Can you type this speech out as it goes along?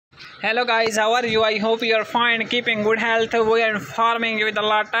Hello guys, how are you? I hope you are fine, keeping good health. We are informing you with the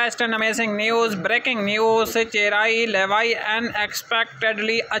latest and amazing news. Breaking news: Cherai Levi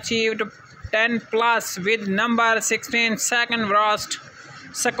unexpectedly achieved 10 plus with number 16 second worst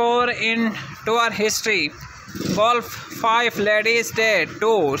score in tour history. Golf 5 Ladies Day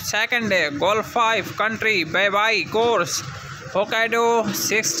 2 second day Golf 5 Country bye-bye course Hokkaido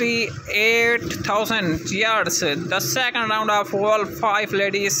 68,000 yards. The second round of Golf 5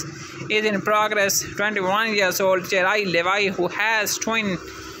 Ladies is in progress. 21 years old Cherai Levi, who has two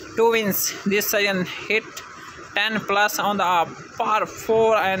wins this season, hit 10 plus on the par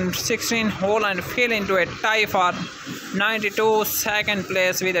 4 and 16 hole and fell into a tie for 92 second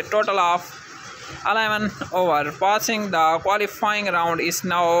place with a total of 11 over. Passing the qualifying round is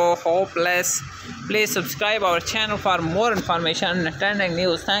now hopeless. Please subscribe our channel for more information and trending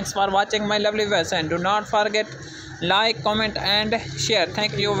news. Thanks for watching my lovely viewers, and do not forget like, comment and share.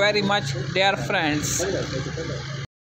 Thank you very much, dear friends.